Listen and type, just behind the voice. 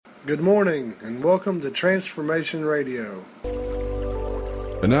Good morning, and welcome to Transformation Radio.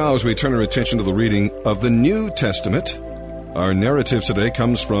 And now, as we turn our attention to the reading of the New Testament, our narrative today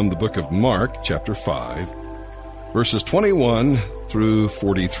comes from the book of Mark, chapter 5, verses 21 through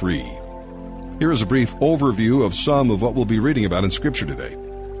 43. Here is a brief overview of some of what we'll be reading about in Scripture today.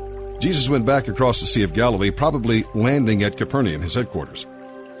 Jesus went back across the Sea of Galilee, probably landing at Capernaum, his headquarters.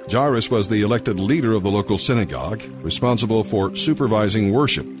 Jairus was the elected leader of the local synagogue, responsible for supervising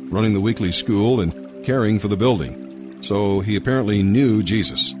worship, running the weekly school, and caring for the building. So he apparently knew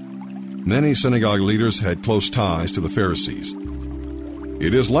Jesus. Many synagogue leaders had close ties to the Pharisees.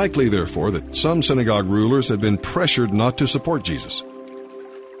 It is likely, therefore, that some synagogue rulers had been pressured not to support Jesus.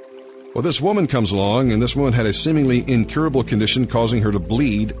 Well, this woman comes along, and this woman had a seemingly incurable condition causing her to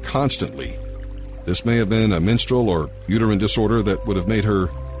bleed constantly. This may have been a menstrual or uterine disorder that would have made her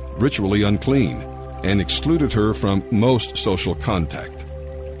ritually unclean and excluded her from most social contact.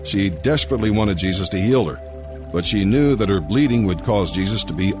 She desperately wanted Jesus to heal her, but she knew that her bleeding would cause Jesus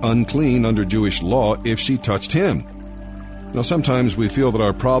to be unclean under Jewish law if she touched him. Now, sometimes we feel that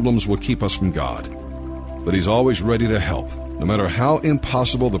our problems will keep us from God, but he's always ready to help, no matter how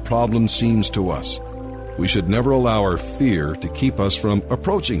impossible the problem seems to us. We should never allow our fear to keep us from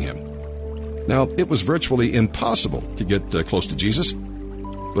approaching him. Now, it was virtually impossible to get close to Jesus,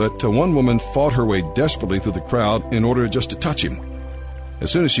 but one woman fought her way desperately through the crowd in order just to touch him.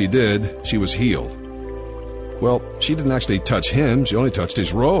 As soon as she did, she was healed. Well, she didn't actually touch him, she only touched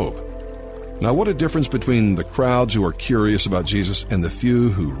his robe. Now, what a difference between the crowds who are curious about Jesus and the few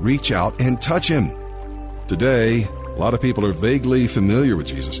who reach out and touch him. Today, a lot of people are vaguely familiar with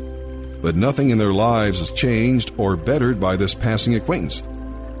Jesus, but nothing in their lives is changed or bettered by this passing acquaintance.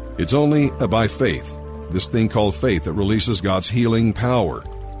 It's only by faith, this thing called faith, that releases God's healing power.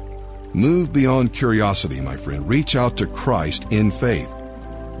 Move beyond curiosity, my friend. Reach out to Christ in faith.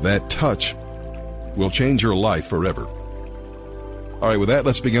 That touch will change your life forever. All right, with that,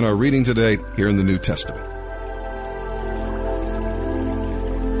 let's begin our reading today here in the New Testament.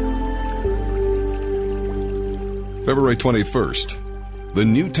 February 21st, the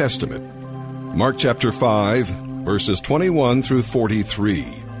New Testament, Mark chapter 5, verses 21 through 43.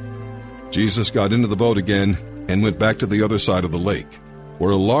 Jesus got into the boat again and went back to the other side of the lake,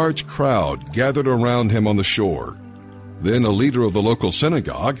 where a large crowd gathered around him on the shore. Then a leader of the local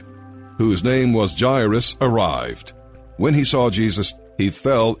synagogue, whose name was Jairus, arrived. When he saw Jesus, he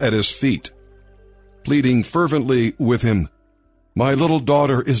fell at his feet, pleading fervently with him. "My little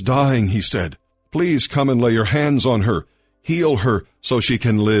daughter is dying," he said. "Please come and lay your hands on her. Heal her so she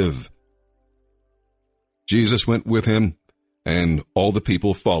can live." Jesus went with him, and all the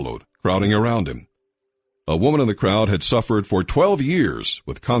people followed, crowding around him. A woman in the crowd had suffered for 12 years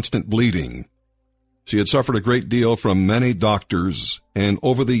with constant bleeding. She had suffered a great deal from many doctors, and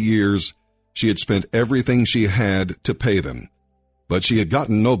over the years, she had spent everything she had to pay them. But she had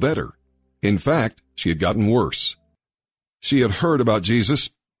gotten no better. In fact, she had gotten worse. She had heard about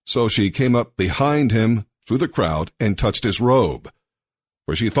Jesus, so she came up behind him through the crowd and touched his robe.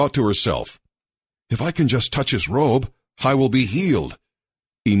 For she thought to herself, "If I can just touch his robe, I will be healed."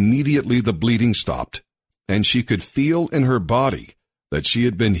 Immediately the bleeding stopped, and she could feel in her body that she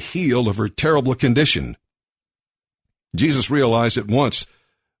had been healed of her terrible condition. Jesus realized at once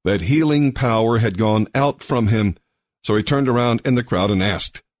that healing power had gone out from him, so he turned around in the crowd and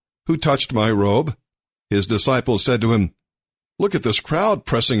asked, "Who touched my robe?" His disciples said to him, "Look at this crowd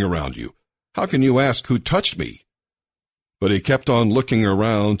pressing around you. How can you ask who touched me?" But he kept on looking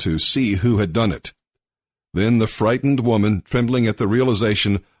around to see who had done it. Then the frightened woman, trembling at the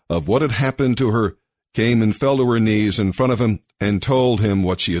realization of what had happened to her, came and fell to her knees in front of him and told him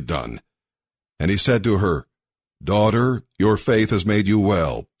what she had done. And he said to her, "Daughter, your faith has made you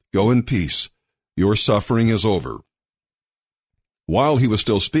well. Go in peace. Your suffering is over." While he was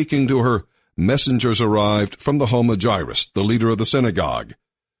still speaking to her, messengers arrived from the home of Jairus, the leader of the synagogue.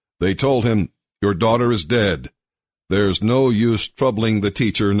 They told him, "Your daughter is dead. There's no use troubling the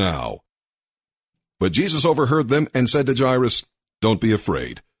teacher now." But Jesus overheard them and said to Jairus, "Don't be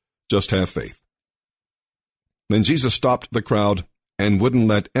afraid. Just have faith." Then Jesus stopped the crowd and wouldn't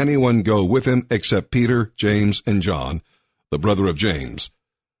let anyone go with him except Peter, James, and John, the brother of James.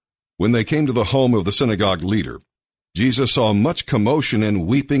 When they came to the home of the synagogue leader, Jesus saw much commotion and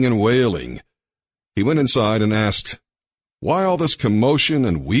weeping and wailing. He went inside and asked, "Why all this commotion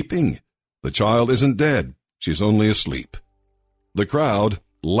and weeping? The child isn't dead. She's only asleep." The crowd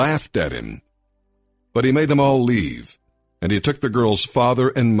laughed at him, but he made them all leave, and he took the girl's father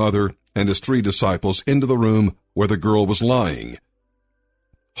and mother and his 3 disciples into the room where the girl was lying.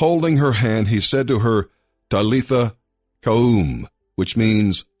 Holding her hand, he said to her, "Talitha koum," which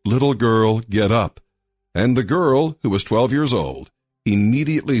means, "Little girl, get up." And the girl, who was 12 years old,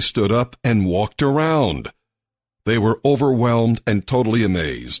 immediately stood up and walked around. They were overwhelmed and totally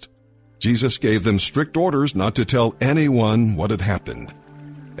amazed. Jesus gave them strict orders not to tell anyone what had happened.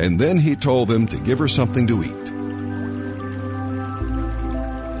 And then he told them to give her something to eat.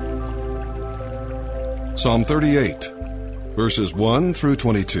 Psalm 38, verses 1 through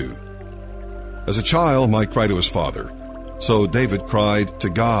 22. As a child might cry to his father, so David cried to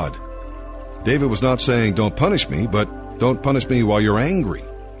God. David was not saying, "Don't punish me," but "Don't punish me while you're angry."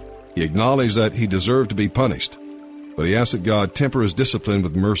 He acknowledged that he deserved to be punished, but he asked that God temper his discipline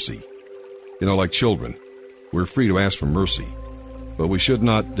with mercy. Like children, we're free to ask for mercy, but we should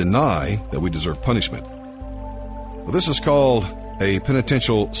not deny that we deserve punishment. Well, this is called a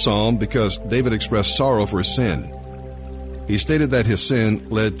penitential psalm because David expressed sorrow for his sin. He stated that his sin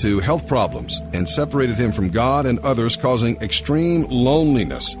led to health problems and separated him from God and others, causing extreme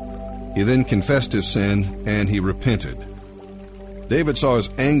loneliness. He then confessed his sin and he repented. David saw his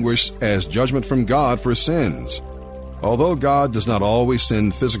anguish as judgment from God for his sins. Although God does not always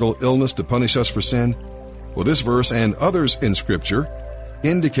send physical illness to punish us for sin, this verse and others in Scripture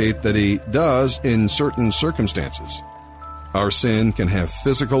indicate that He does in certain circumstances. Our sin can have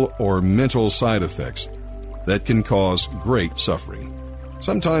physical or mental side effects that can cause great suffering.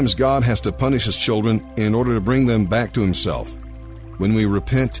 Sometimes God has to punish His children in order to bring them back to Himself. When we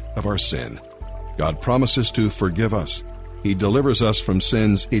repent of our sin, God promises to forgive us. He delivers us from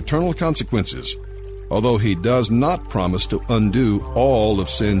sin's eternal consequences, although He does not promise to undo all of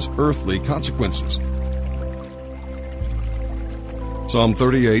sin's earthly consequences. Psalm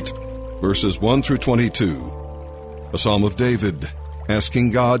 38, verses 1 through 22, a psalm of David,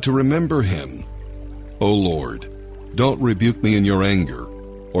 asking God to remember him. O Lord, don't rebuke me in your anger,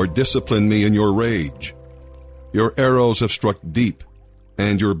 or discipline me in your rage. Your arrows have struck deep,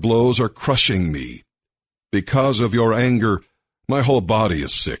 and your blows are crushing me. Because of your anger, my whole body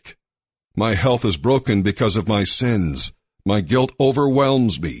is sick. My health is broken because of my sins. My guilt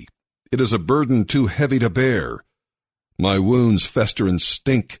overwhelms me. It is a burden too heavy to bear. My wounds fester and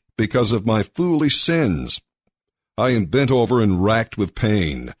stink because of my foolish sins. I am bent over and racked with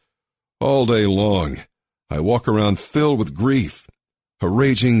pain. All day long, I walk around filled with grief. A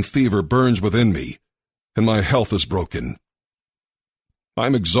raging fever burns within me, and my health is broken.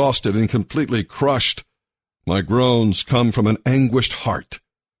 I'm exhausted and completely crushed. My groans come from an anguished heart.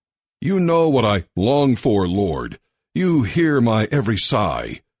 You know what I long for, Lord. You hear my every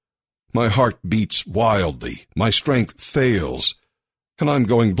sigh. My heart beats wildly, my strength fails, and I'm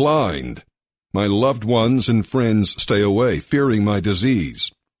going blind. My loved ones and friends stay away, fearing my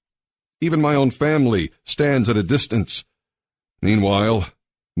disease. Even my own family stands at a distance. Meanwhile,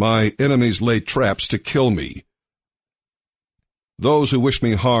 my enemies lay traps to kill me. Those who wish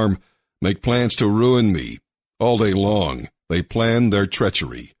me harm make plans to ruin me. All day long, they plan their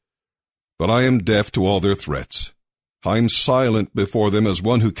treachery. But I am deaf to all their threats. I am silent before them as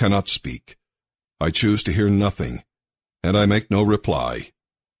one who cannot speak. I choose to hear nothing, and I make no reply.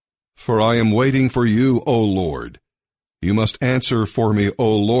 For I am waiting for you, O Lord. You must answer for me,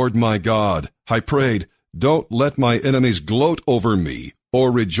 O Lord my God. I prayed, don't let my enemies gloat over me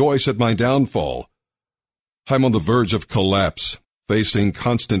or rejoice at my downfall. I'm on the verge of collapse, facing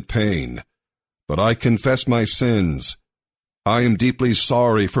constant pain. But I confess my sins. I am deeply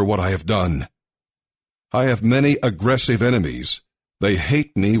sorry for what I have done. I have many aggressive enemies. They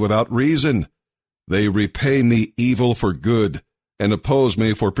hate me without reason. They repay me evil for good and oppose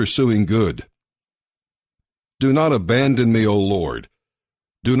me for pursuing good. Do not abandon me, O Lord.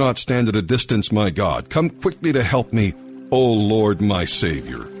 Do not stand at a distance, my God. Come quickly to help me, O Lord, my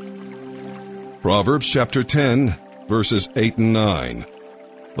Savior. Proverbs chapter 10, verses 8 and 9.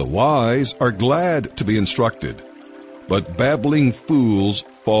 The wise are glad to be instructed, but babbling fools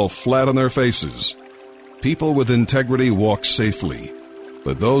fall flat on their faces. People with integrity walk safely,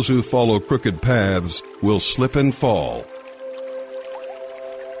 but those who follow crooked paths will slip and fall.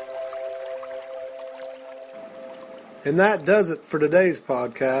 And that does it for today's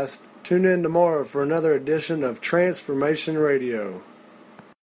podcast. Tune in tomorrow for another edition of Transformation Radio.